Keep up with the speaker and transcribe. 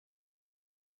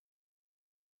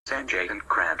Sanjay and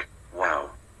Craig. Wow,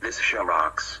 this show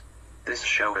rocks. This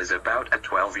show is about a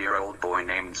 12-year-old boy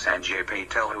named Sanjay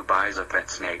Patel who buys a pet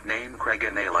snake named Craig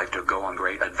and they like to go on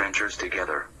great adventures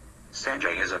together.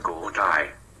 Sanjay is a cool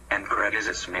guy. And Craig is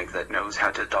a snake that knows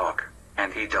how to talk.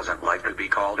 And he doesn't like to be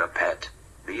called a pet.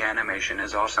 The animation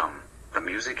is awesome. The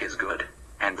music is good.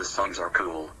 And the songs are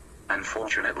cool.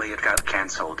 Unfortunately it got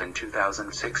cancelled in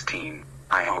 2016.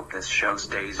 I hope this show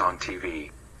stays on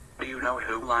TV. Do you know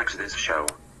who likes this show?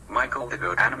 Michael the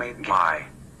Good Animate Guy.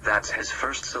 That's his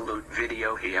first salute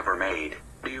video he ever made.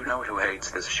 Do you know who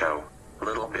hates this show?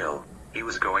 Little Bill. He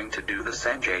was going to do the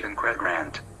Sanjay and Craig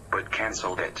rant, but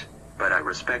cancelled it. But I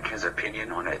respect his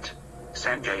opinion on it.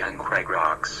 Sanjay and Craig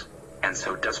rocks. And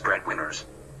so does Breadwinners.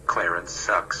 Clarence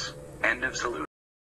sucks. End of salute.